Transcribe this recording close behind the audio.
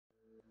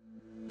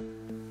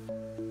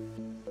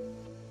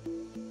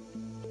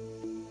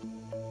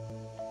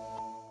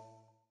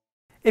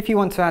If you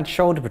want to add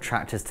shoulder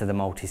protractors to the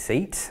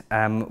multi-seat,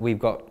 we've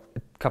got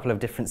a couple of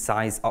different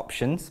size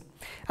options.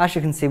 As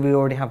you can see, we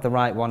already have the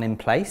right one in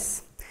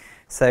place.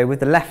 So with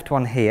the left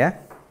one here,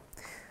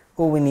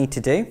 all we need to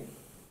do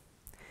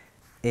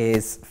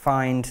is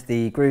find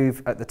the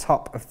groove at the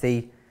top of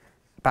the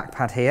back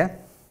pad here.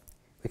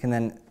 We can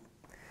then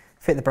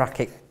fit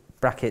the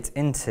bracket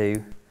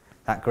into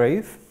that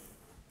groove.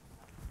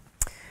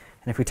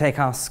 And if we take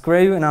our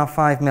screw and our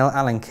 5mm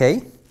Allen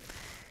key,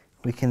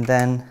 we can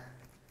then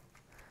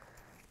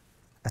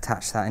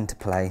attach that into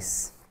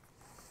place.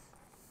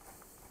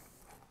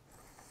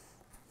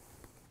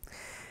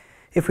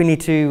 If we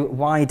need to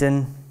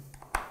widen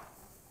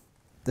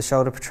the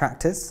shoulder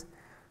protractors,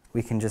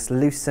 we can just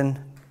loosen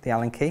the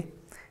Allen key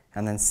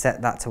and then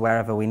set that to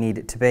wherever we need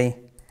it to be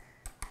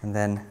and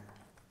then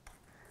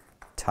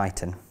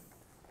tighten.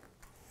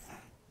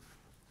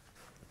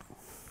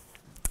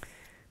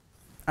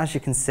 As you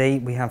can see,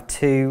 we have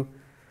two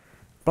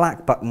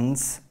black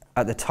buttons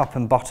at the top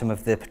and bottom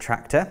of the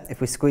protractor. If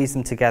we squeeze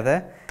them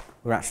together,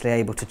 we're actually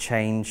able to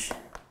change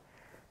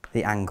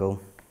the angle.